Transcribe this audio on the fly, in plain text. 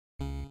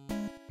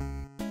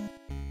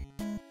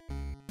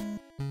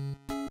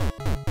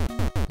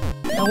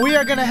And we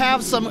are going to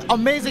have some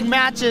amazing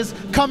matches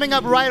coming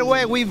up right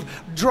away. We've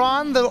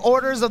drawn the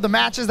orders of the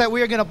matches that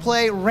we are going to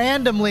play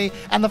randomly.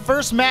 And the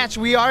first match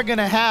we are going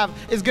to have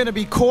is going to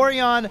be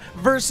Koryan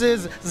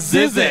versus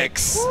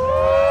Zzyzx.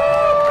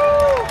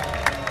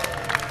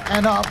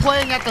 And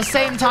playing at the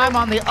same time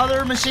on the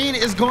other machine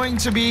is going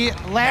to be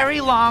Larry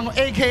Long,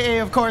 a.k.a.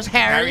 of course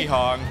Harry.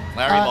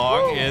 Larry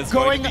Long is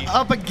going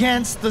up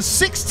against the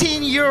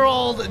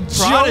 16-year-old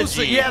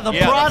prodigy. Joseph. The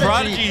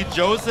prodigy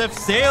Joseph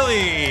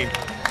Saelee.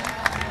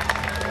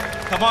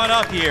 Come on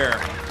up here.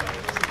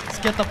 Let's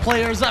get the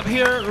players up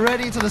here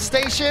ready to the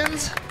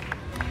stations.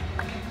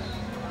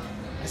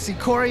 I see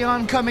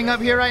Koryan coming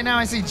up here right now.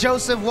 I see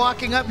Joseph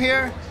walking up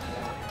here.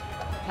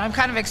 I'm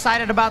kind of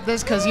excited about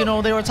this because, you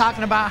know, they were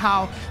talking about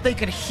how they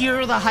could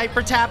hear the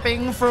hyper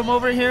tapping from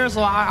over here. So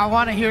I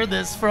want to hear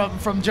this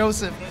from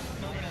Joseph.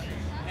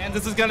 And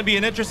this is going to be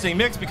an interesting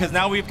mix because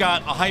now we've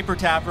got a hyper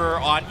tapper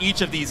on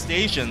each of these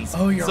stations.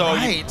 Oh, you're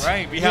right.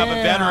 Right. We have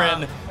a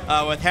veteran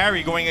with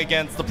Harry going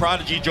against the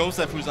prodigy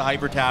Joseph, who's a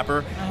hyper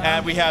tapper.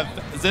 And we have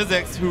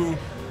Zzyzx, who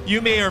you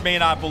may or may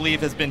not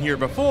believe has been here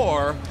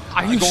before.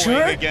 Are you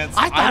sure? I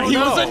thought he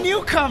was a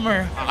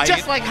newcomer,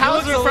 just like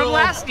Hauser from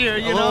last year.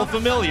 You know, a little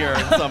familiar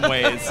in some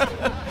ways.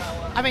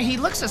 I mean, he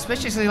looks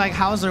suspiciously like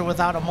Hauser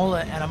without a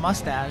mullet and a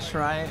mustache,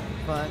 right?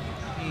 But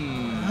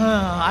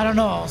I don't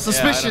know.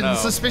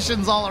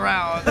 Suspicions all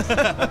around.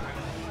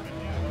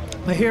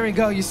 But here we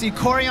go. You see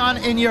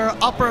Koryan in your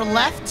upper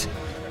left.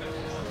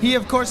 He,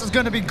 of course, is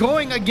going to be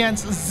going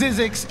against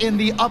Zzyzx in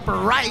the upper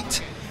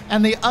right.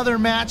 And the other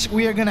match,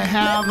 we are going to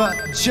have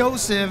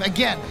Joseph,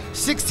 again,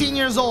 16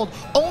 years old,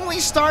 only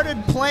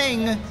started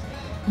playing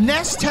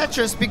NES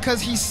Tetris because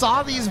he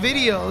saw these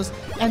videos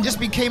and just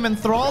became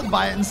enthralled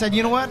by it and said,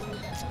 you know what,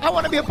 I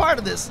want to be a part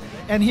of this.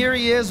 And here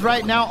he is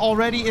right now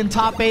already in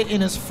top 8 in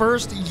his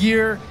first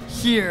year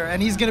here.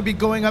 And he's going to be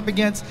going up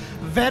against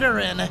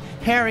veteran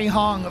Harry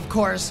Hong, of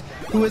course,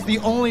 who is the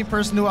only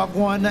person to have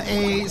won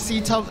a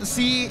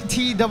CTWC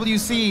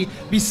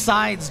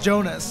besides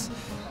Jonas.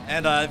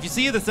 And if you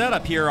see the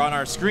setup here on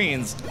our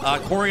screens,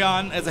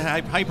 Koryan is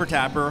a hyper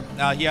tapper.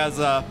 He has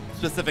a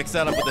specific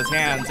setup with his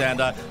hands,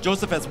 and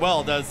Joseph as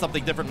well does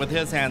something different with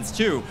his hands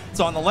too.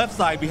 So on the left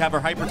side, we have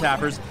our hyper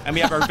tappers, and we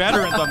have our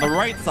veterans on the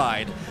right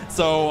side.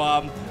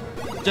 So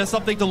just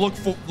something to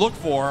look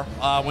for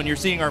when you're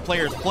seeing our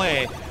players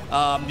play.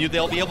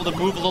 They'll be able to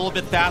move a little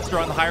bit faster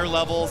on the higher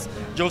levels.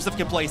 Joseph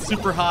can play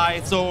super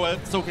high, so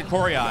can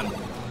Koryan.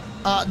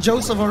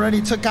 Joseph already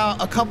took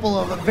out a couple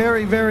of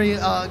very, very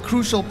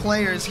crucial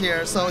players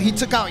here. So he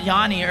took out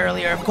Yanni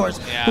earlier, of course,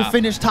 who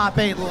finished top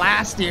 8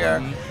 last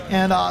year.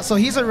 And so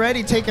he's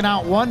already taken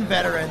out one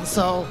veteran.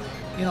 So,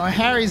 you know,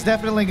 Harry's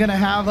definitely going to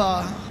have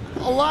a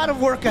lot of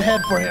work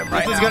ahead for him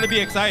right now. This is going to be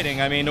exciting.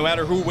 I mean, no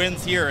matter who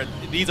wins here,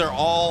 these are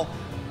all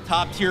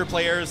top-tier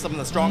players, some of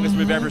the strongest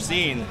we've ever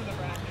seen.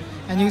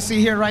 And you see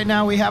here right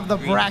now we have the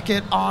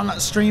bracket on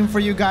stream for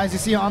you guys. You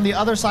see on the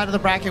other side of the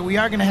bracket we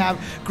are going to have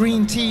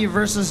Green Tea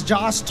versus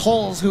Josh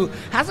Tolles, who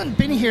hasn't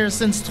been here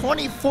since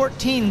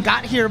 2014,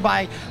 got here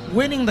by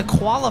winning the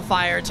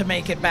qualifier to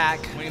make it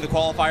back. Winning the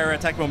qualifier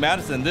at Tecmo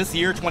Madison. This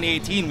year,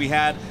 2018, we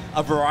had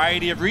a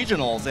variety of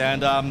regionals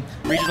and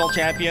regional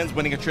champions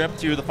winning a trip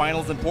to the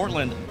finals in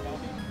Portland.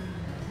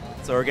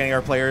 So we're getting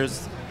our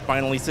players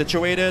finally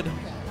situated.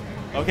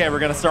 Okay, we're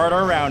going to start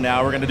our round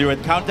now. We're going to do a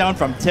countdown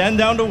from 10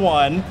 down to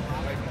 1.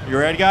 You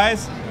ready,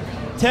 guys?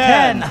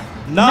 10,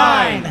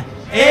 9,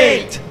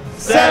 8,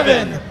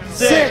 7,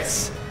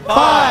 6,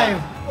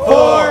 5,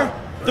 4,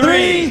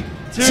 3,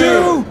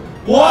 2,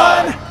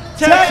 1,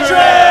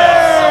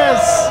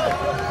 Tetris!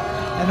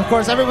 And of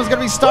course, everyone's going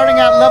to be starting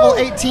at level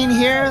 18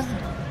 here.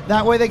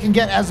 That way they can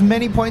get as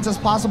many points as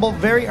possible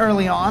very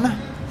early on.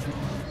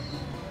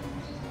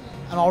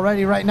 And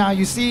already right now,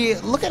 you see,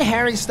 look at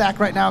Harry's stack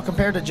right now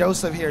compared to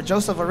Joseph here.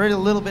 Joseph already a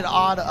little bit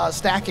odd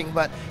stacking,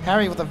 but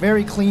Harry with a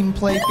very clean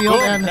play field.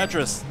 And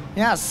Tetris.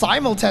 Yeah,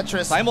 simul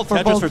Tetris. Simul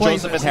Tetris for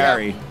Joseph and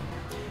Harry.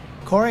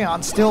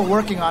 Koryan still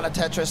working on a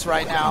Tetris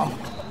right now.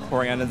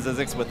 Koryan and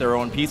Zzyzx with their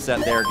own piece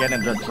set there,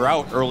 getting a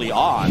drought early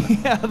on.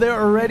 Yeah, they're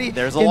already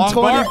There's a long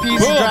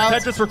 20-piece drought.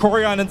 Tetris for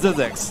Koryan and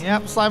Zzyzx.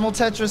 Yep, simul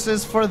Tetris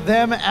is for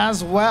them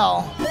as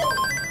well.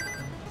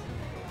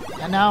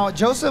 And now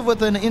Joseph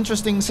with an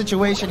interesting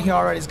situation here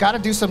already. He's got to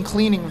do some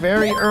cleaning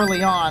very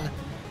early on.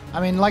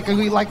 I mean, like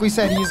we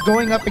said, he's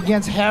going up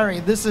against Harry.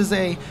 This is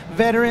a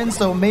veteran,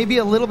 so maybe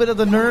a little bit of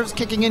the nerves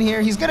kicking in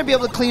here. He's going to be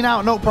able to clean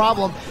out, no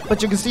problem.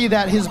 But you can see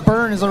that his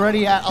burn is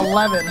already at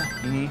 11.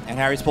 And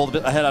Harry's pulled a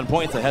bit ahead on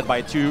points, ahead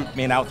by 2,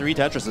 out 3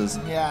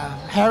 Tetrises. Yeah,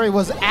 Harry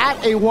was at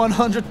a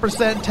 100%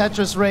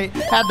 Tetris rate,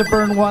 had to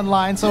burn 1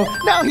 line, so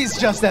now he's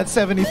just at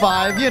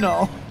 75, you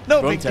know.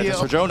 No big Tetris deal.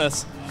 for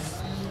Jonas.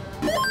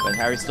 But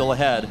Harry's still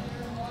ahead.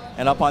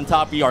 And up on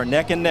top, we are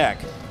neck and neck.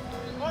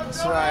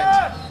 That's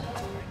right.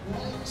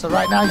 So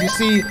right now you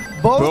see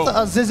both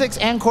Zzyzx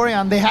and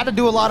Koryan, they had to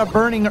do a lot of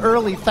burning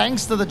early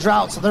thanks to the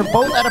drought. So they're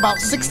both at about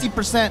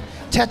 60%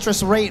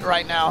 Tetris rate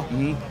right now.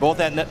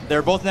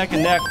 They're both neck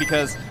and neck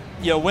because,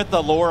 you know, with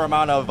the lower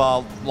amount of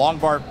long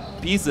bar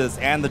pieces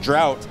and the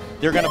drought,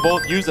 they're going to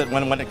both use it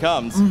when it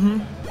comes.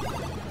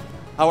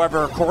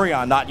 However,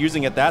 Koryan not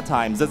using it that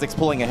time. Zzyzx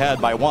pulling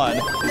ahead by 1.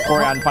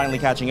 Koryan finally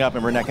catching up,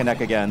 and we're neck and neck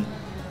again.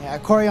 Yeah,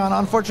 Koryan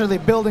unfortunately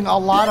building a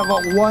lot of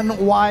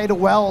one-wide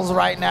wells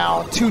right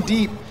now, too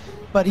deep,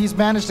 but he's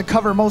managed to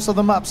cover most of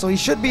them up, so he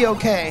should be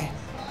okay.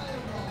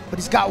 But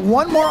he's got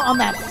one more on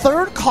that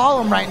third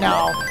column right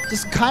now,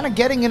 just kind of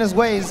getting in his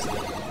ways.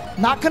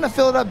 Not going to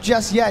fill it up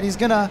just yet. He's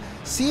going to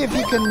see if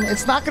he can.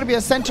 It's not going to be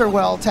a center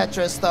well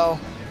Tetris, though,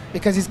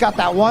 because he's got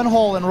that one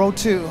hole in row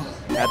 2.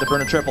 Had to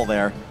burn a triple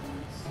there.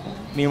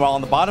 Meanwhile,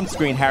 on the bottom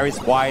screen, Harry's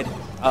wide,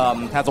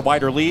 has a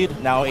wider lead,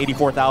 now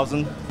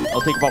 84,000. It'll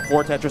take about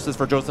 4 Tetrises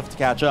for Joseph to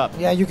catch up.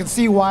 Yeah, you can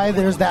see why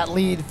there's that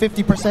lead.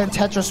 50%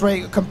 Tetris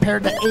rate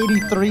compared to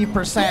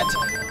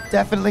 83%.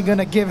 Definitely going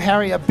to give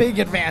Harry a big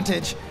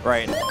advantage.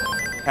 Right.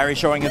 Harry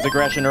showing his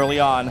aggression early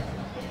on.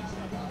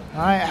 All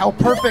right, how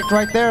perfect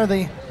right there.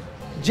 The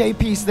J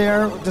piece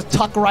there to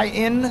tuck right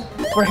in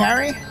for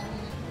Harry.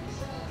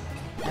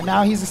 And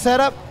now he's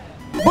set up.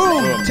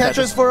 Boom!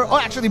 Tetris for,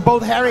 actually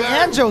both Harry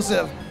and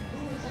Joseph.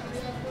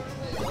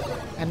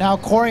 And now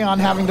Koryan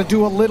having to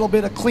do a little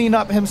bit of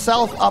cleanup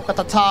himself up at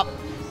the top.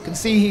 You can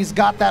see he's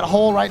got that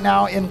hole right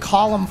now in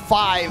column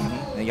 5.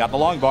 And he got the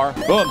long bar.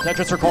 Boom,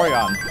 Tetris for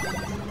Koryan.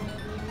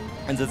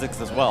 And Zzyzx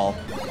as well.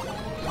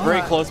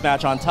 Very close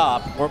match on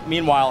top.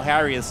 Meanwhile,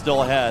 Harry is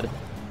still ahead.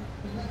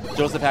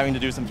 Joseph having to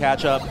do some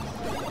catch up.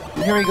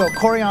 Here we go.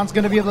 Koryan's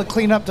going to be able to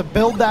clean up to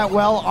build that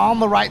well on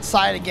the right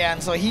side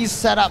again. So he's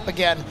set up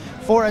again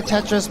for a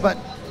Tetris, but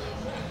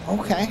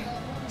okay.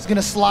 He's going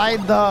to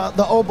slide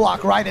the O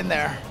block right in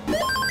there.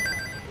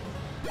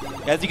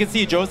 As you can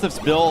see, Joseph's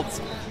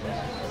builds.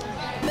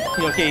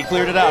 Okay, he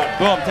cleared it out.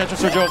 Boom,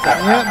 Tetris for Joseph.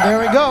 Yeah, there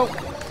we go.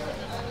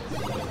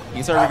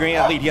 He started agreeing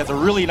that lead. He has a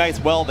really nice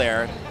well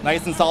there.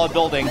 Nice and solid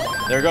building.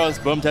 There goes.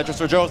 Boom, Tetris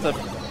for Joseph.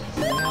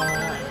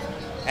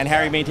 And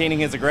Harry maintaining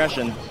his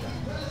aggression.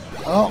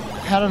 Oh,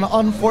 had an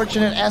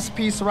unfortunate S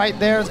piece right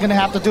there. Is going to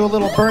have to do a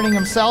little burning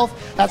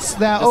himself. That's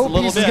that O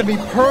piece is going to be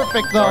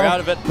perfect though. Sorry, out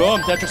of it.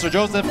 Boom, Tetris for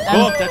Joseph.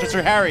 Boom, Tetris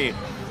for Harry.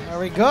 There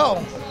we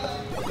go.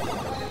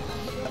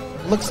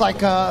 Looks like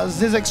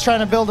Zzyzx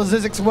trying to build a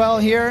Zzyzx well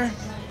here.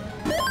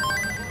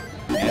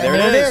 And there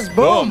it is.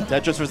 Boom,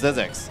 Tetris for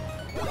Zzyzx.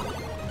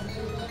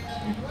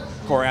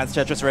 Koryan's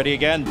Tetris ready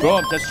again.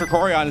 Boom, Tetris for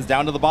Koryan is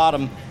down to the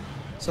bottom.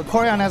 So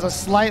Koryan has a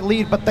slight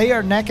lead, but they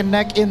are neck and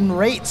neck in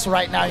rates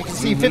right now. You can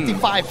see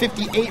 55,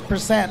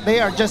 58%. They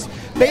are just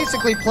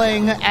basically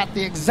playing at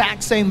the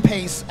exact same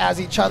pace as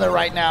each other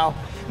right now.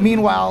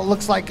 Meanwhile,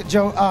 looks like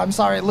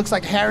it looks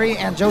like Harry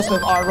and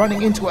Joseph are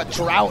running into a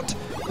drought.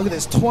 Look at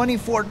this,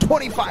 24,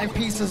 25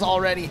 pieces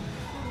already.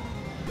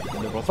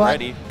 They're both but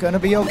ready. Gonna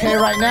be okay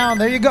right now.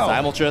 There you go.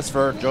 Simultris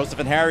for Joseph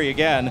and Harry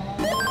again,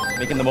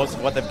 making the most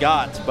of what they've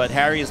got. But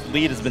Harry's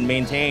lead has been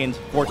maintained.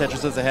 4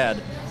 Tetrises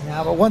ahead.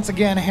 Yeah, but once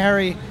again,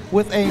 Harry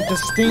with a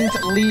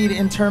distinct lead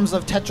in terms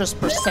of Tetris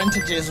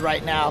percentages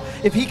right now.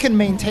 If he can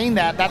maintain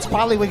that, that's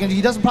probably what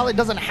he probably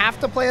doesn't have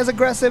to play as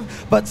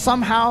aggressive, but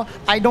somehow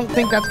I don't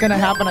think that's going to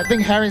happen. I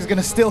think Harry's going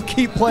to still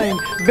keep playing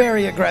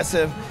very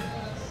aggressive.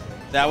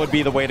 That would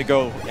be the way to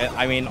go.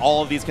 I mean,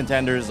 all of these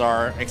contenders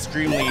are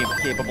extremely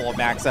capable of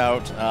max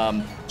out.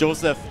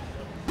 Joseph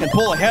can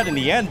pull ahead in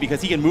the end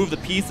because he can move the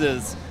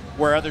pieces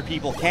where other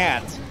people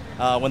can't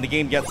when the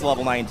game gets to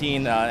level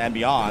 19 and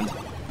beyond.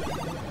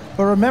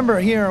 But remember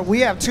here,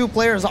 we have 2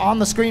 players on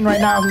the screen right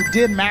now who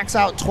did max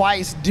out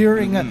twice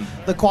during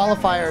the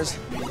qualifiers.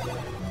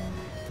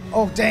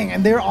 Oh, dang,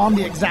 and they're on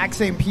the exact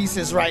same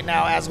pieces right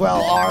now as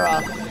well,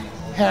 are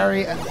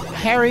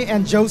Harry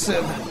and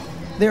Joseph.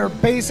 They're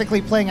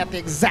basically playing at the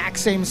exact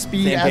same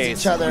speed as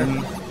each other.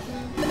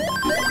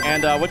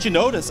 And what you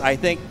notice, I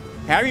think,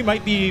 Harry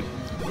might be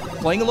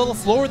playing a little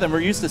slower than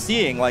we're used to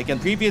seeing. Like in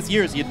previous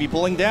years, he'd be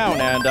pulling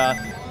down,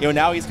 and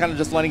now he's kind of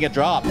just letting it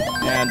drop.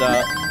 And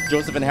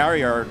Joseph and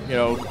Harry are,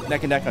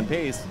 neck and neck on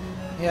pace.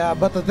 Yeah,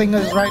 but the thing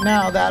is right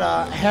now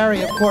that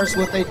Harry, of course,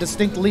 with a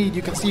distinct lead,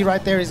 you can see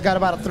right there, he's got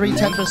about a 3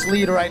 Tetris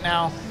lead right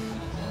now.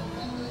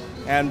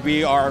 And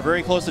we are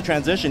very close to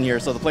transition here,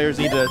 so the players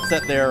need to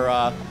set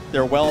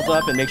their wells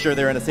up and make sure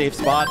they're in a safe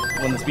spot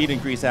when the speed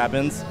increase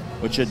happens,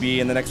 which should be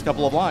in the next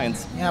couple of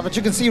lines. Yeah, but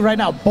you can see right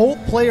now,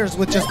 both players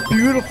with just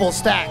beautiful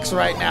stacks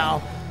right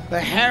now.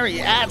 But Harry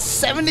at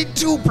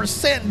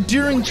 72%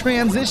 during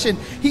transition.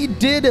 He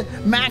did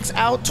max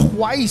out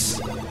twice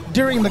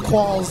during the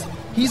quals.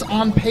 He's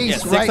on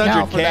pace right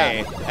now for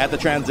that. 600K at the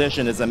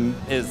transition is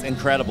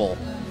incredible.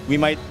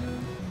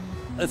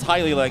 It's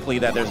highly likely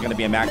that there's going to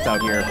be a max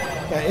out here.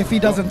 Yeah, if he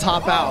doesn't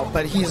top out,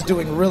 but he's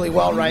doing really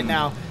well right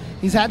now.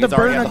 He's had to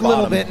burn a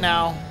little bit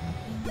now.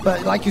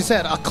 But like you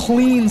said, a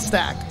clean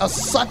stack,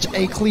 such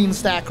a clean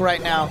stack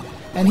right now.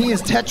 And he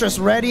is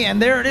Tetris ready, and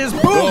there it is.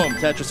 Boom! Boom,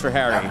 Tetris for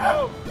Harry.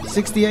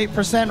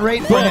 68%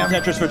 rate for him.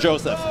 Tetris for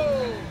Joseph.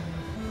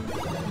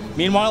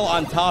 Meanwhile,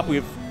 on top,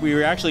 we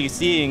were actually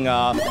seeing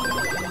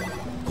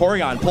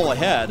Koryan pull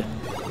ahead,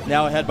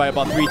 now ahead by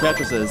about 3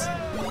 Tetrises.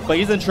 but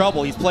he's in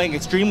trouble. He's playing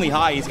extremely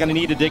high. He's going to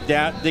need to dig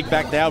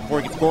back down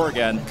before he can score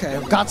again. Okay,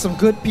 I've got some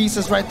good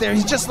pieces right there.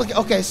 He's just looking.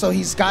 Okay, so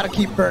he's got to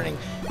keep burning.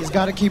 He's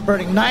got to keep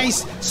burning.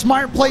 Nice,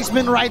 smart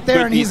placement right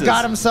there, and he's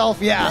got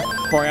himself, yeah.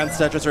 Koryan's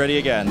Tetris ready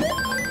again.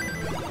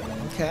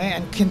 Okay,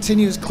 and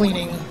continues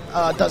cleaning,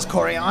 does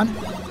Koryan.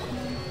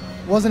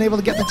 Wasn't able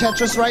to get the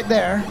Tetris right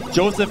there.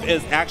 Joseph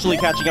is actually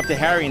catching up to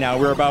Harry now.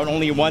 We're about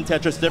only 1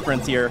 Tetris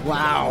difference here.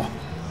 Wow.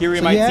 Here we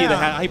might see the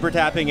hyper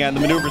tapping and the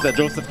maneuvers that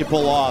Joseph can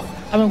pull off,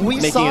 I mean,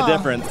 making a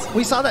difference.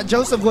 We saw that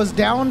Joseph was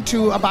down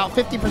to about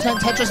 50%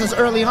 Tetrises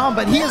early on,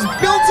 but he has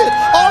built it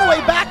all the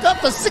way back up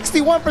to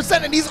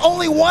 61%, and he's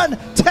only 1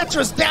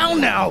 Tetris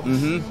down now.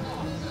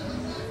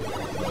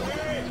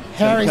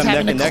 Harry's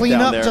having to clean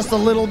up just a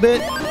little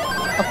bit.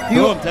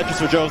 Boom, Tetris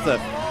for Joseph.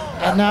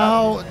 And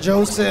now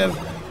Joseph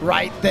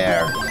right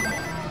there.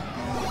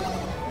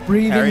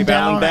 Breathing Harry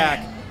down.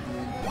 battling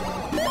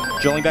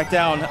back. Drilling back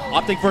down,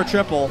 opting for a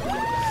triple.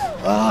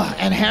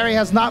 And Harry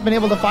has not been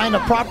able to find a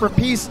proper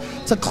piece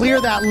to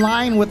clear that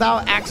line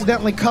without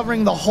accidentally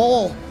covering the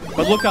hole.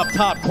 But look up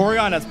top,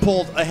 Koryan has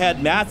pulled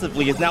ahead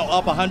massively. Is now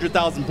up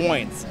 100,000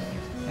 points.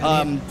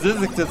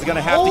 Zzyzx is going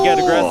to have to get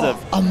aggressive.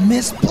 A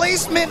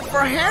misplacement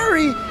for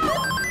Harry.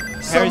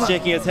 Harry's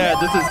shaking his head.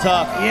 This is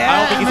tough. Yeah, I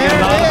don't think he's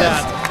getting out of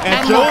that.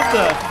 And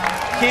Joseph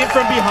came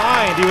from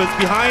behind. He was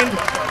behind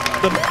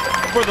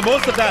for the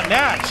most of that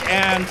match.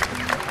 And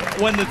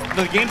when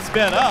the game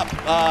sped up,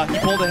 he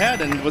pulled ahead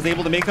and was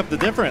able to make up the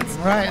difference.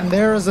 Right, and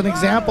there is an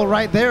example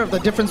right there of the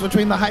difference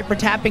between the hyper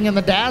tapping and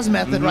the DAS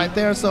method right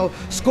there. So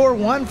score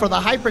 1 for the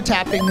hyper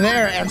tapping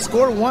there, and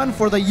score 1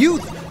 for the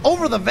youth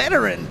over the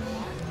veteran.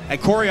 And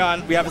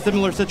Koryan, we have a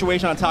similar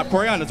situation on top.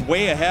 Koryan is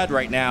way ahead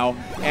right now,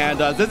 and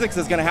Zzyzx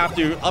is going to have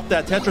to up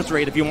that Tetris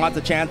rate if he wants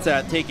a chance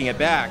at taking it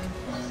back.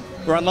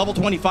 We're on level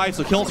 25,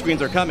 so kill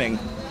screens are coming.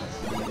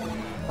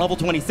 Level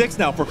 26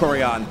 now for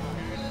Koryan.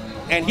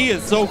 And he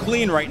is so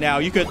clean right now.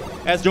 You could,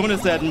 as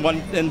Jonas said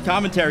in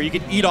commentary, you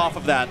could eat off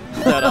of that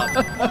setup.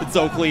 It's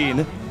so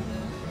clean.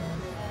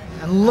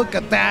 And look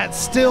at that,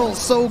 still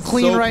so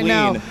clean right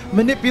now.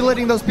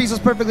 Manipulating those pieces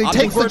perfectly.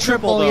 Takes the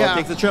triple, though. yeah.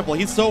 Takes the triple.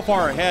 He's so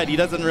far ahead, he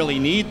doesn't really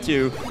need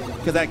to,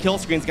 because that kill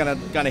screen's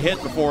gonna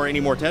hit before any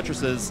more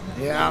Tetrises.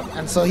 Yeah,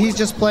 and so he's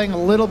just playing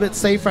a little bit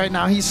safe right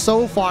now. He's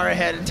so far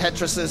ahead in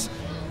Tetrises.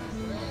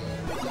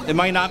 It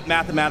might not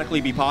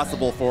mathematically be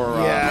possible for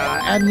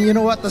and you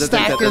know what, the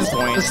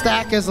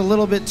stack is a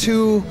little bit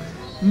too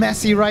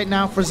messy right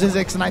now for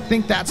Zzyzx, and I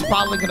think that's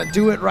probably going to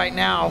do it right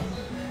now.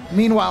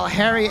 Meanwhile,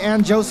 Harry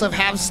and Joseph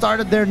have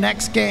started their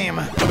next game.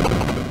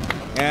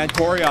 And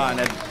Koryan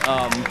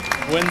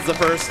wins the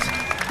first.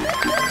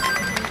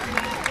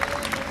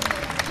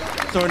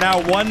 So we're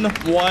now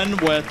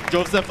 1-1 with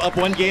Joseph up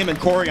 1 game and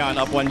Koryan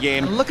up 1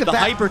 game. And look at the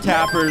hyper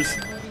tappers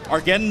are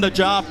getting the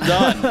job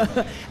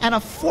done. And a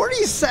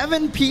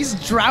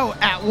 47-piece drought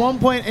at one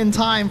point in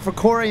time for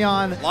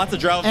Koryan. Lots of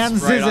droughts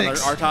and right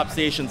Zzyzx. on our top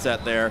station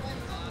set there.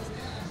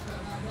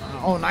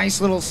 Oh,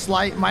 nice little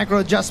slight micro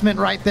adjustment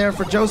right there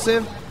for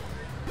Joseph.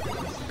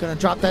 Gonna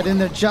drop that in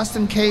there just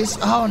in case.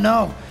 Oh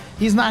no,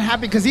 he's not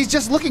happy because he's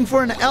just looking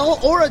for an L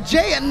or a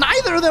J, and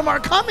neither of them are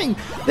coming.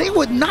 They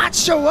would not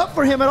show up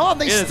for him at all.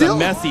 They it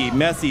still is a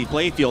messy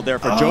playfield there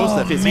for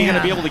Joseph. Is he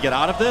gonna be able to get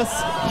out of this?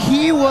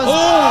 He was.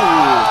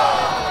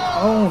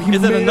 Oh, he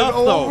is it enough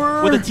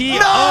though? With a T?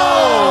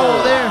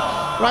 No! There,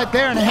 right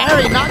there, and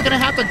Harry not gonna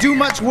have to do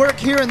much work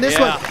here in this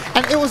one.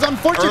 And it was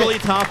unfortunate. Early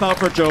top out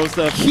for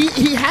Joseph.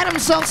 He had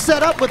himself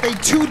set up with a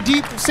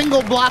 2-deep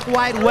single block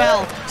wide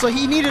well, so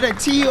he needed a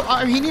T,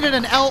 he needed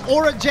an L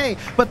or a J,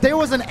 but there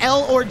was an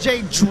L or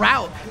J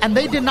drought, and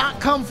they did not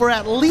come for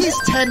at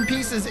least 10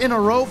 pieces in a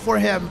row for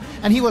him,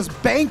 and he was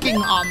banking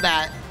on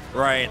that.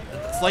 Right,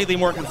 slightly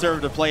more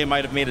conservative play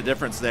might have made a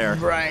difference there.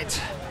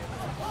 Right.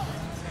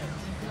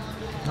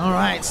 All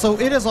right, so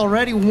it is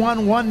already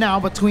 1-1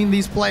 now between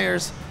these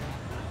players.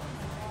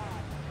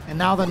 And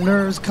now the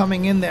nerves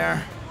coming in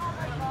there.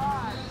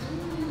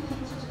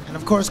 And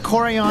of course,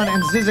 Koryan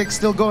and Zzyzx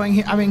still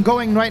going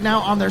right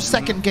now on their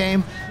second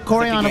game.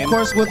 Koryan, of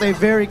course, with a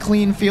very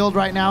clean field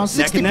right now,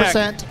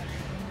 60%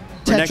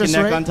 neck and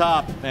neck on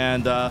top.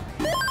 And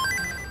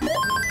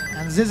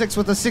Zzyzx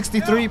with a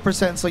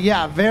 63%. So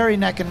yeah, very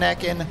neck and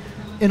neck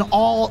in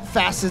all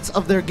facets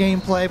of their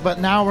gameplay. But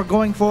now we're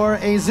going for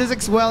a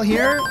Zzyzx well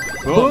here.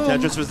 Boom,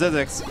 Tetris for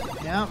Zzyzx.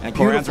 Yeah, and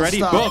Koryan's ready.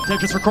 Stuff. Boom,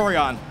 Tetris for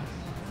Koryan.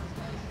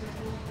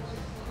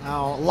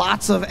 Now,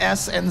 lots of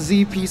S and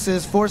Z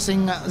pieces,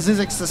 forcing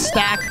Zzyzx to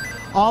stack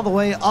all the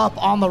way up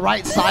on the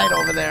right side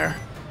over there.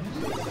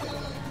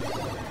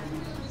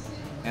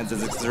 And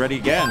Zzyzx is ready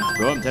again.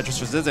 Boom, Tetris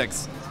for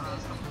Zzyzx.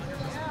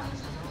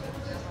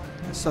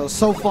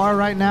 So far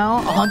right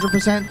now,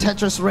 100%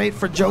 Tetris rate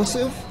for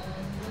Joseph.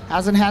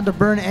 Hasn't had to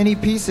burn any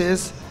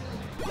pieces.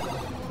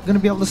 Gonna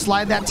be able to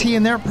slide that T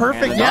in there.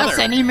 Perfect, yes,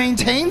 and he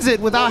maintains it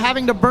without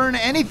having to burn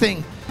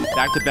anything.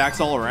 Back-to-backs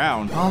all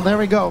around. Oh, there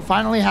we go.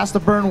 Finally has to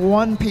burn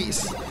 1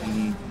 piece.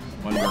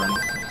 One burn.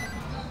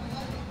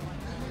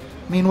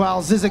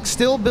 Meanwhile, Zzyzx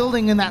still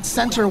building in that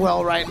center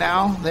well right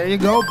now. There you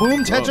go.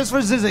 Boom, Tetris for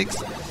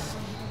Zzyzx.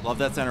 Love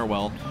that center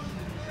well.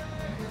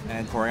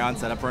 And Koryan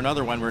set up for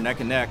another one. We're neck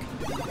and neck.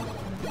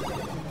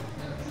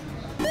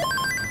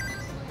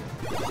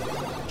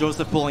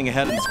 Joseph pulling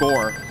ahead in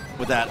score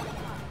with that.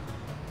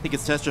 I think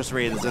his Tetris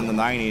rate is in the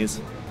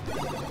 90s.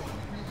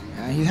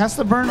 Yeah, he has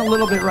to burn a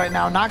little bit right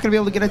now. Not going to be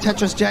able to get a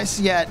Tetris just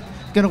yet.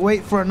 Going to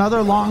wait for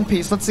another long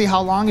piece. Let's see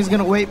how long he's going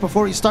to wait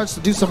before he starts to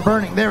do some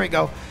burning. There we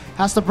go.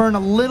 Has to burn a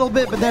little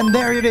bit, but then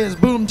there it is.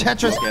 Boom,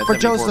 Tetris for 74%.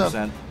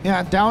 Joseph.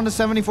 Yeah, down to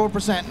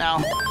 74%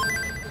 now.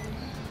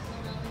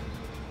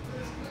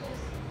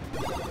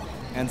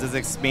 And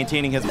Zzyzx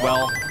maintaining his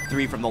well,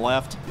 3 from the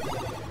left.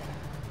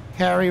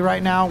 Harry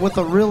right now with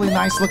a really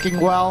nice looking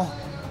well.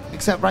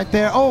 Except right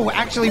there. Oh,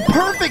 actually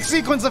perfect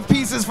sequence of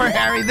pieces for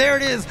Harry. There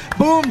it is.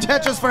 Boom,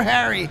 Tetris for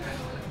Harry.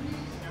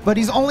 But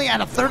he's only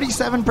at a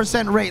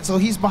 37% rate, so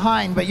he's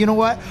behind. But you know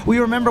what? We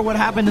remember what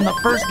happened in the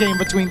first game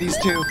between these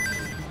two.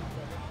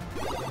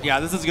 Yeah,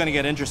 this is going to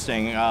get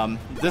interesting.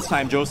 This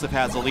time Joseph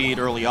has the lead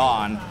early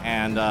on,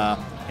 and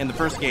in the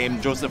first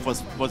game Joseph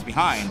was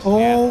behind.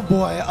 Oh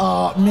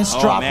boy, missed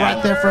drop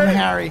right there from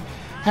Harry.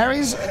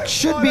 Harry's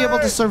should be able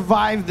to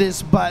survive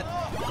this, but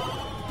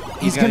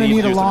he's going to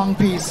need a long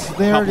piece.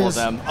 There it is.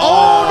 Oh no!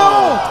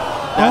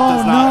 That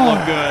does not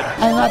look good.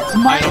 And that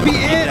might be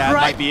it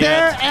right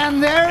there.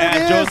 And there it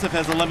is. And Joseph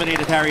has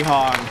eliminated Harry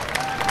Hong.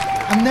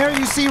 And there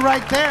you see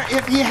right there,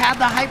 if he had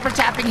the hyper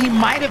tapping, he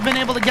might have been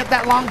able to get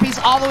that long piece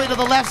all the way to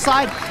the left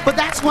side. But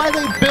that's why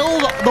they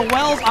build the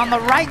wells on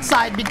the right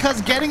side,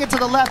 because getting it to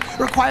the left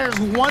requires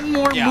one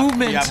more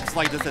movement. Yeah,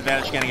 slight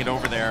disadvantage getting it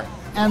over there.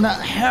 And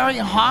Harry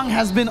Hong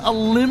has been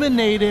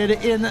eliminated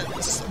in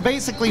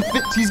basically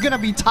fifth. He's going to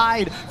be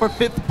tied for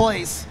 5th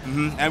place.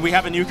 And we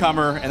have a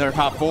newcomer in their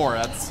top 4.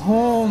 That's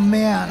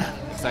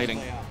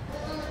exciting.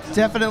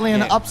 Definitely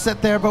an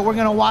upset there, but we're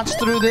going to watch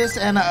through this.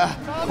 And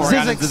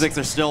Koryan and Zzyzx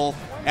are still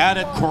at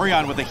it.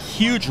 Koryan with a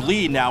huge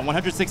lead now,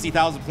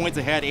 160,000 points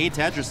ahead, 8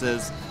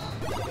 Tetrises.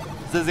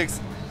 Zzyzx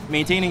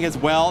maintaining his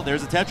well.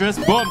 There's a Tetris.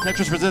 Boom,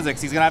 Tetris for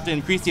Zzyzx. He's going to have to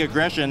increase the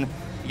aggression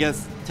to get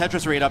his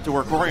Tetris rate up to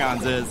where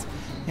Koryan's is.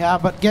 Yeah,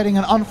 but getting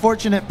an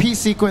unfortunate P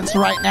sequence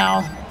right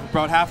now.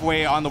 About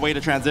halfway on the way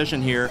to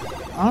transition here.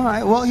 All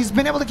right, well, he's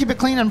been able to keep it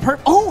clean and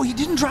perfect. Oh, he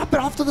didn't drop it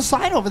off to the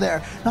side over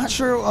there. Not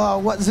sure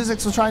what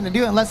Zzyzx was trying to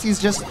do, unless he's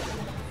just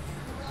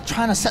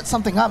trying to set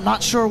something up.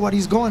 Not sure what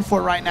he's going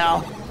for right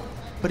now.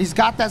 But he's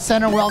got that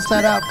center well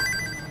set up.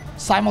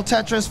 Simul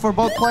Tetris for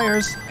both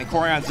players. And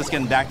Koryan's just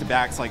getting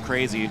back-to-backs like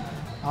crazy.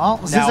 Oh,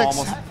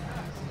 Zzyzx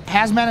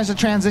has managed to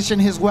transition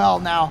his well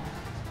now.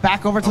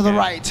 Back over to the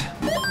right.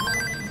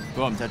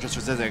 Boom, Tetris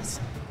for Zzyzx.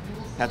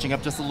 Catching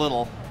up just a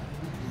little.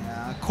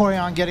 Yeah,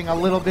 Koryan getting a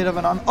little bit of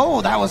an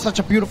oh, that was such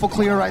a beautiful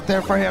clear right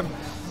there for him.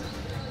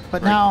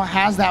 But now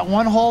has that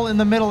one hole in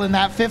the middle in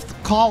that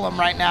 5th column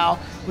right now,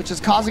 which is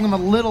causing him a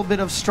little bit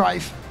of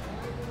strife.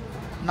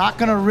 Not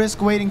going to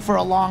risk waiting for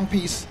a long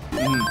piece.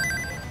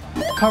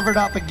 Covered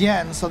up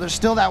again, so there's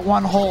still that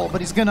one hole,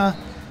 but he's going to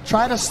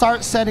try to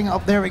start setting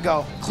up. There we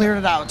go. Cleared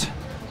it out.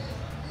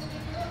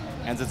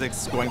 And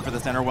Zzyzx going for the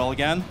center well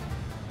again.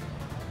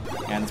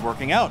 And it's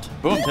working out.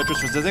 Boom, Tetris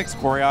for Zzyzx.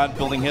 Koryan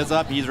building his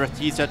up. He's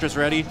Tetris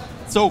ready.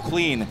 So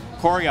clean.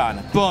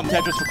 Koryan. Boom,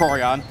 Tetris for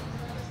Koryan.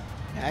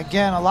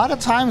 Again, a lot of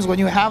times when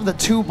you have the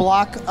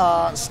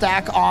 2-block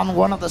stack on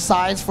one of the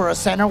sides for a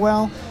center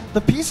well,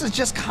 the pieces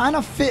just kind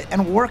of fit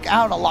and work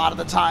out a lot of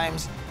the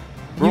times.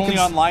 We're only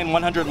on line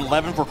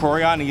 111 for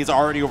Koryan, and he's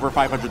already over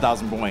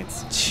 500,000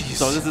 points. Jeez.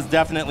 So this is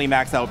definitely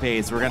maxed out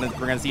pace. We're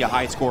gonna see a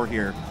high score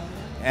here.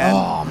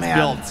 And it's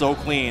built so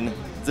clean.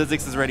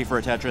 Zzyzx is ready for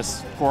a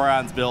Tetris.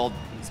 Koryan's build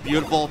is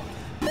beautiful.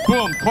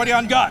 Boom,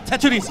 Koryan got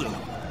Tetris.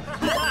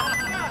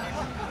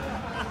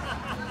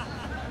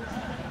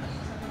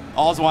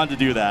 Always wanted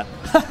to do that.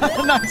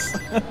 Nice.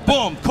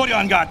 Boom,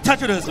 Koryan got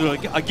Tetris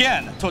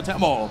again.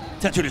 Totemo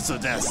Tetris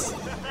desu.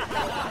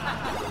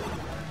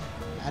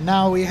 And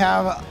now we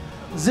have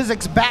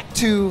Zzyzx back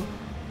to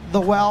the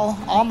well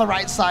on the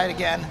right side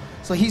again.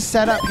 So he's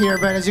set up here,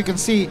 but as you can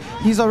see,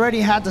 he's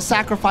already had to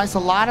sacrifice a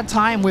lot of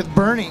time with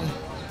burning.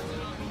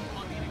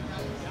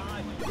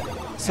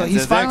 So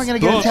he's finally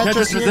going to get a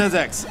Tetris for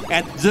Zzyzx.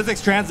 And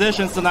Zzyzx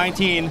transitions to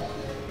 19.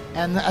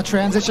 And a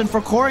transition for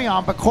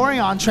Koryan, but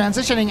Koryan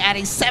transitioning at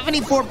a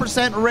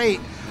 74% rate,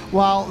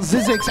 while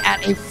Zzyzx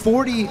at a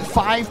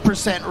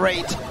 45%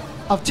 rate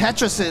of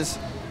Tetrises.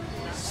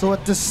 So a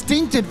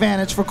distinct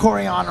advantage for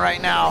Koryan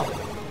right now.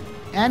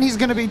 And he's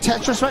going to be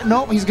Tetris right?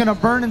 Nope, he's going to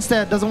burn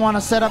instead. Doesn't want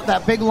to set up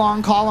that big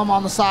long column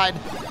on the side.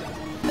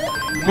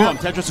 Boom,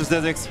 Tetris for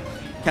Zzyzx.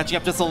 Catching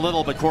up just a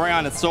little, but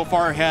Koryan is so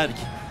far ahead.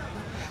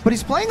 But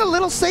he's playing a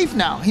little safe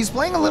now. He's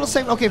playing a little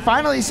safe. Okay,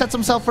 finally he sets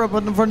himself for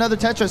another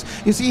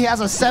Tetris. You see he has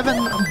a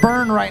 7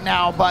 burn right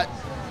now, but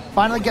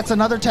finally gets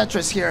another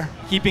Tetris here.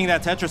 Keeping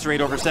that Tetris rate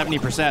over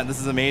 70%. This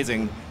is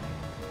amazing.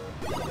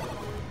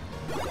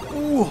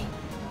 Ooh.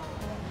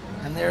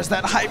 And there's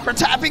that hyper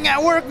tapping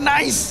at work.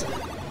 Nice.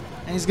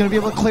 And he's going to be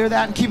able to clear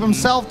that and keep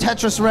himself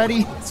Tetris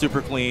ready.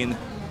 Super clean,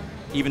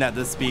 even at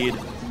this speed.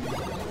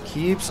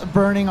 Keeps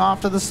burning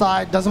off to the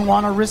side. Doesn't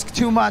want to risk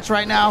too much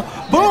right now.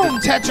 Boom!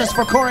 Tetris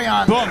for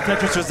Koryan. Boom!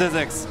 Tetris for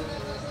Zzyzx.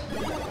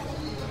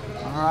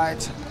 All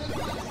right.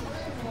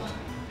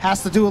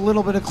 has to do a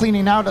little bit of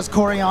cleaning now, does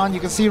Koryan. You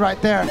can see right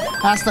there.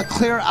 Has to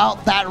clear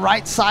out that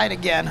right side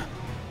again.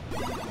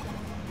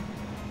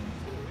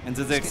 And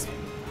Zzyzx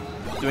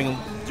doing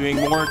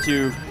more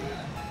to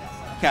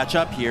catch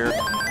up here.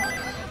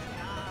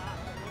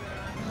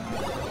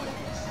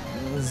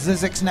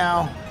 Zzyzx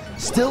now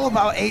still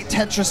about 8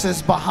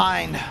 Tetrises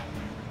behind.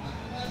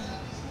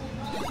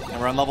 And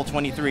we're on level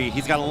 23.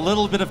 He's got a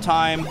little bit of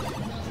time.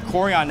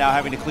 Koryan now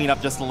having to clean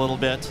up just a little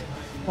bit.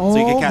 So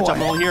he can catch up a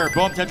little here.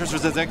 Boom, Tetris for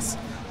Zzyzx.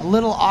 A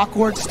little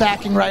awkward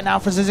stacking right now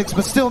for Zzyzx,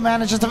 but still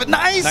manages to...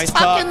 Nice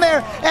tuck in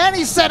there, and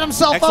he set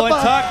himself Excellent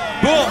up. Tuck.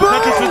 Boom,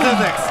 Tetris for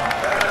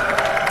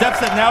Zzyzx.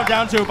 Deficit now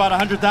down to about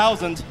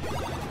 100,000.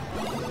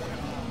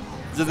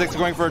 Zzyzx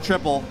going for a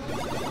triple.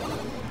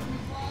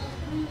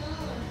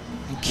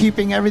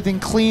 Keeping everything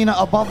clean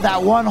above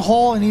that one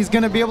hole, and he's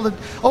going to be able to...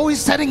 Oh, he's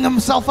setting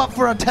himself up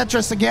for a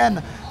Tetris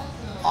again.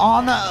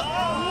 On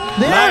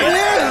there it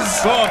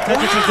is! Boom,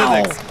 Tetris for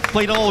Zzyzx.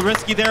 Played a little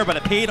risky there, but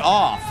it paid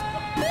off.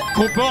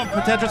 Cool, boom, for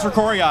Tetris for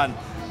Koryan.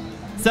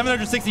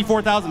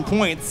 764,000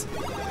 points.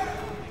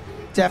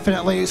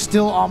 Definitely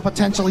still on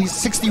potential. He's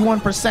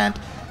 61%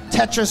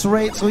 Tetris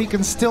rate, so he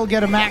can still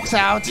get a max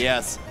out.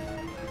 Yes.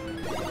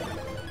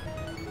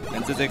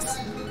 And Zzyzx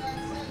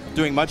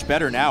doing much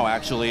better now,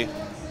 actually.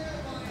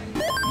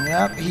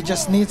 Yep, he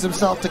just needs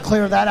himself to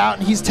clear that out,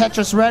 and he's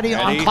Tetris ready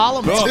on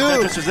column 2.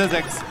 Tetris for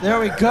Zzyzx. There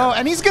we go,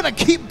 and he's gonna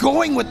keep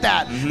going with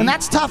that, and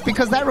that's tough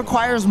because that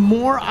requires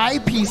more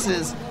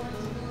eyepieces.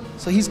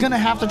 So he's gonna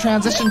have to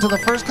transition to the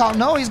first column.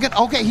 No, he's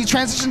gonna. Okay, he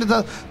transitioned to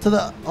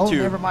the. Oh, 2.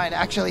 Never mind.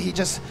 Actually, he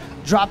just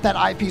dropped that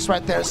eyepiece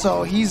right there.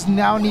 So he's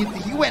now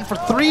He went for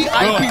 3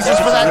 eyepieces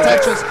for that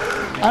Tetris.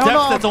 I don't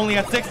know. That's only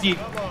at 60. 3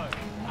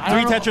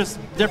 Tetris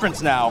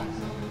difference now.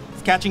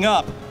 It's catching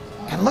up.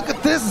 And look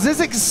at this,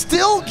 Zzyzx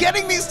still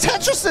getting these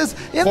Tetrises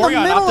in Koryan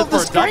the middle of the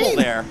screen.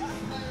 There.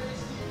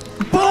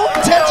 Boom,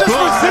 Tetris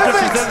for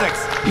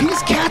Zzyzx.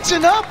 He's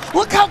catching up.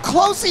 Look how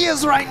close he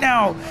is right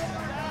now.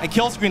 And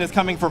kill screen is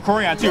coming for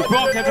Koryan too.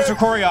 Boom, Tetris for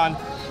Koryan.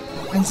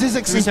 And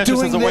Zzyzx is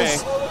doing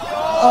this.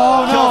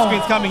 Oh no. Kill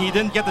screen's coming. He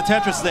didn't get the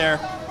Tetris there.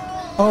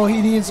 Oh,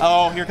 he needs.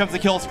 Oh, here comes the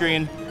kill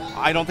screen.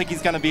 I don't think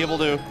he's going to be able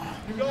to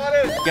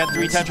get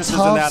 3 Tetrises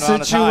in that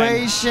amount of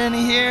time. Situation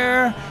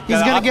here. He's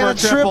going to get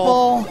a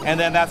triple. And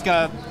then that's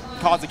going to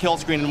cause a kill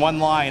screen in one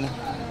line.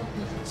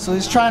 So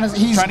he's trying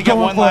to get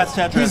one last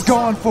Tetris. He's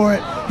going for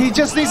it. He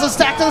just needs a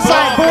stack to the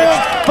side.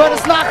 Boom. But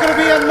it's not going to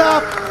be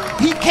enough.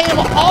 He came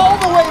all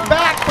the way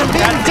back from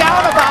being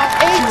down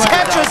about 8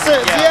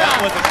 Tetrises. Yeah,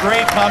 that was a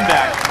great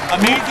comeback.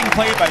 Amazing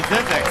play by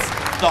Zzyzx.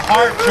 The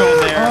heart shown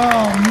there.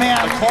 Oh,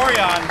 man.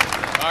 Koryan.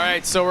 All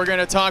right, so we're going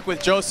to talk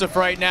with Joseph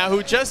right now,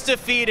 who just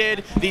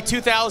defeated the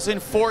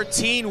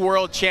 2014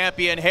 world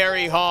champion,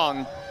 Harry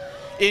Hong,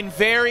 in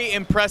very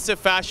impressive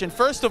fashion.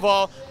 First of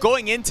all,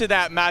 going into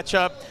that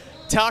matchup,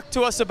 talk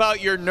to us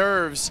about your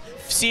nerves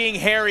seeing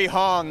Harry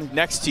Hong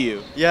next to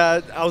you.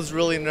 Yeah, I was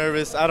really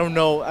nervous. I don't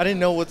know. I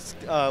didn't know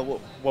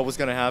what was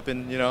going to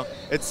happen, you know.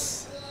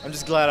 I'm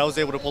just glad I was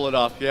able to pull it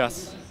off.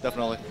 Yes,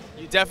 definitely.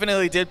 You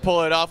definitely did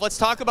pull it off. Let's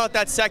talk about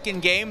that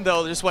second game,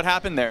 though, just what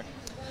happened there.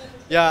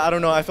 Yeah, I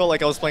don't know. I felt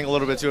like I was playing a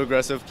little bit too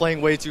aggressive,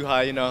 playing way too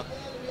high, you know.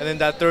 And then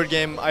that third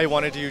game, I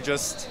wanted to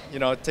just, you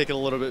know, take it a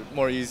little bit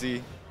more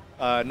easy,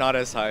 not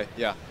as high,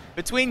 yeah.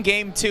 Between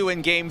game 2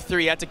 and game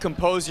 3, you had to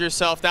compose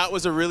yourself. That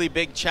was a really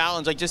big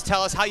challenge. Like, just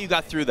tell us how you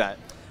got through that.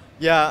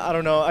 Yeah, I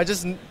don't know. I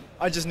just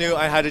knew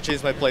I had to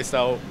change my play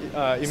style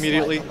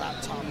immediately.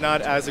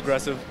 Not as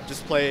aggressive.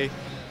 Just play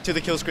to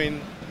the kill screen,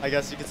 I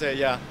guess you could say.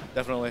 Yeah,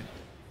 definitely.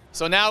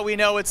 So now we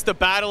know it's the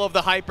battle of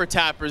the hyper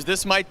tappers.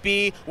 This might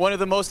be one of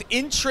the most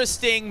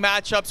interesting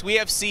matchups we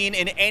have seen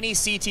in any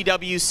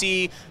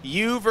CTWC.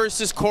 You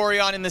versus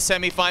Koryan in the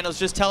semifinals.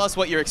 Just tell us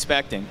what you're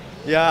expecting.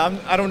 Yeah,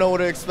 I don't know what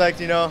to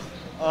expect, you know.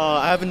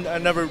 I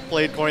never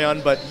played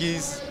Koryan, but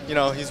he's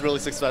really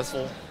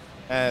successful,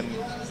 and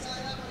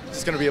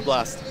it's going to be a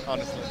blast,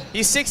 honestly.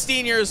 He's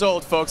 16 years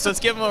old, folks. Let's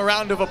give him a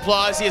round of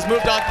applause. He has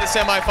moved on to the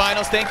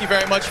semifinals. Thank you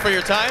very much for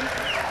your time.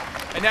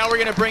 And now we're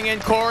going to bring in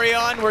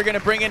Koryan. We're going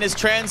to bring in his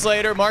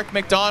translator, Mark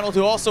McDonald,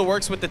 who also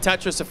works with the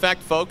Tetris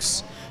Effect,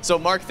 folks. So,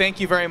 Mark, thank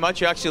you very much.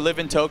 You actually live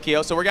in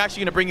Tokyo. So we're actually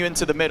going to bring you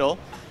into the middle,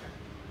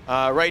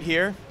 right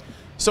here.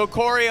 So,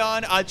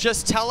 Koryan,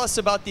 just tell us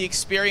about the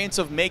experience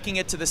of making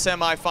it to the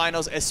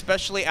semifinals,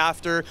 especially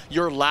after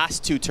your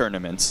last 2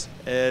 tournaments.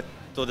 で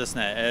す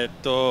ね、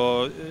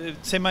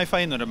セミフ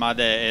ァイナルま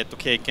で、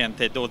経験っ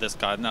てどうです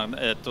か？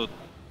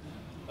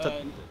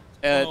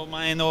この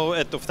前の、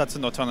2つ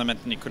のトーナメン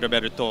トに比べ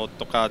ると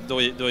とかど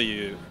うい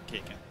う経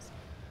験です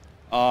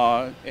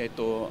か？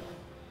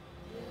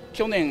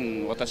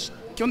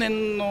去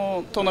年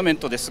のトーナメン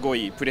トですご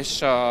いプレッ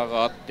シャー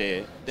があっ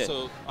てで、す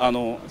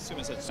み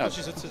ません、少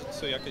しずつ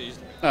通訳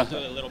a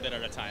little bit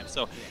at a time.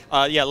 So,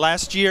 yeah,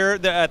 last year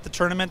at the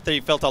tournament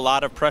they felt a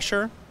lot of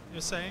pressure.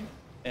 You're saying?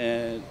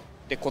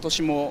 で今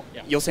年も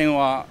予選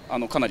は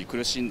かなり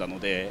苦しんだの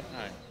で。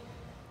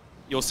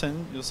予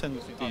選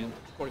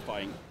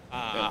qualifying.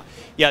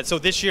 Yeah, so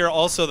this year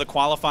also the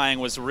qualifying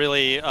was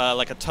really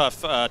like a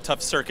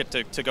tough circuit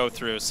to go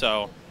through.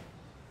 So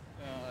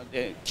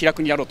気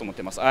楽にやろうと思っ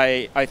てます。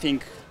I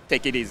think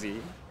take it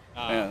easy.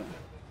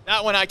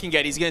 That one I can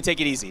get. He's going to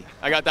take it easy.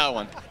 I got that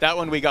one. That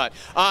one we got.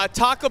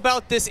 Talk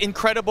about this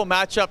incredible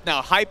matchup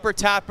now. Hyper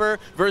Tapper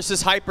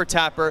versus Hyper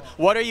Tapper.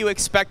 What are you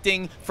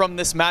expecting from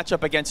this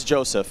matchup against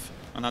Joseph?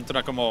 なんと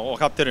なくもう分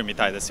かってるみ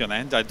たいですよ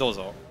ね。じゃあどう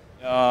ぞ。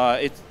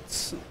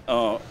It's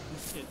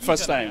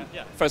first time.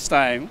 First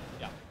time.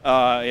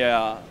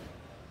 Yeah,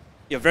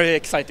 very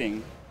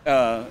exciting.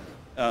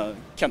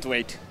 Can't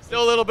wait.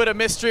 Still a little bit of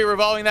mystery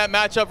revolving that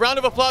matchup. Round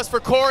of applause for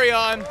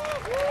Koryan.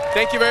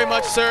 Thank you very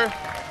much, sir.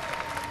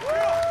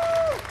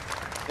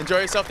 Enjoy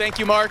yourself. Thank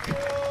you, Mark.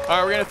 All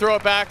right, we're going to throw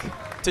it back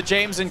to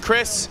James and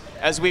Chris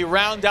as we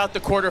round out the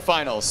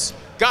quarterfinals.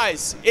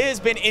 Guys, it has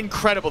been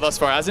incredible thus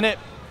far, hasn't it?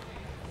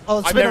 Oh,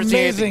 it's been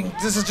amazing.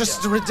 This is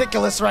just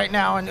ridiculous right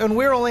now. And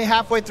we're only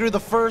halfway through the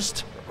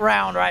first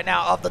round right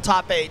now of the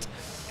top 8.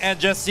 And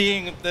just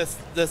seeing this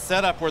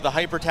setup where the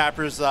Hyper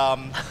Tappers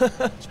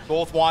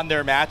both won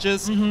their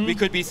matches, we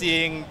could be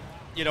seeing,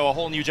 you know, a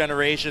whole new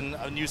generation,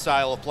 a new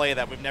style of play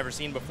that we've never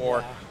seen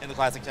before in the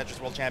Classic Tetris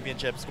World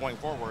Championships going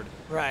forward.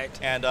 Right.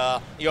 And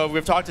you know,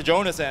 we've talked to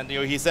Jonas, and you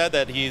know, he said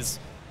that he's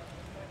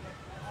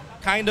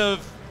kind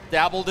of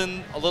dabbled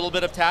in a little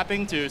bit of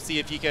tapping to see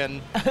if he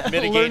can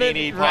mitigate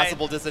any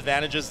possible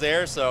disadvantages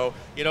there. So,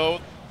 you know,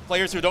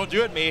 players who don't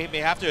do it may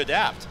have to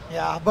adapt.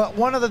 Yeah, but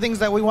one of the things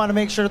that we want to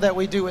make sure that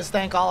we do is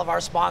thank all of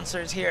our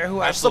sponsors here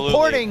who are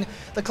supporting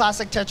the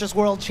Classic Tetris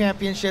World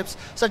Championships,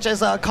 such as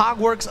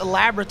Cogworks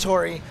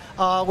Laboratory.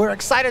 We're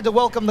excited to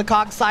welcome the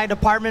Cog Sci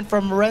Department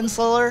from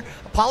Rensselaer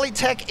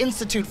Polytech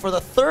Institute for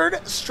the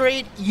 3rd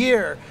straight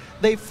year.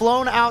 They've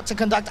flown out to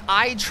conduct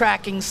eye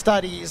tracking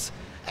studies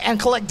and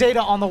collect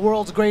data on the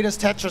world's greatest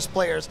Tetris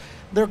players.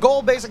 Their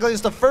goal basically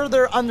is to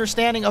further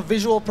understanding of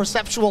visual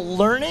perceptual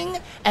learning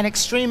and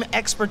extreme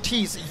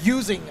expertise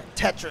using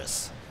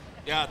Tetris.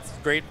 Yeah, it's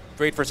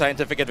great for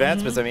scientific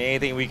advancements. I mean,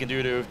 anything we can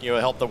do to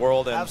help the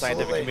world and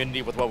scientific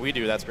community with what we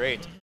do, that's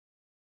great.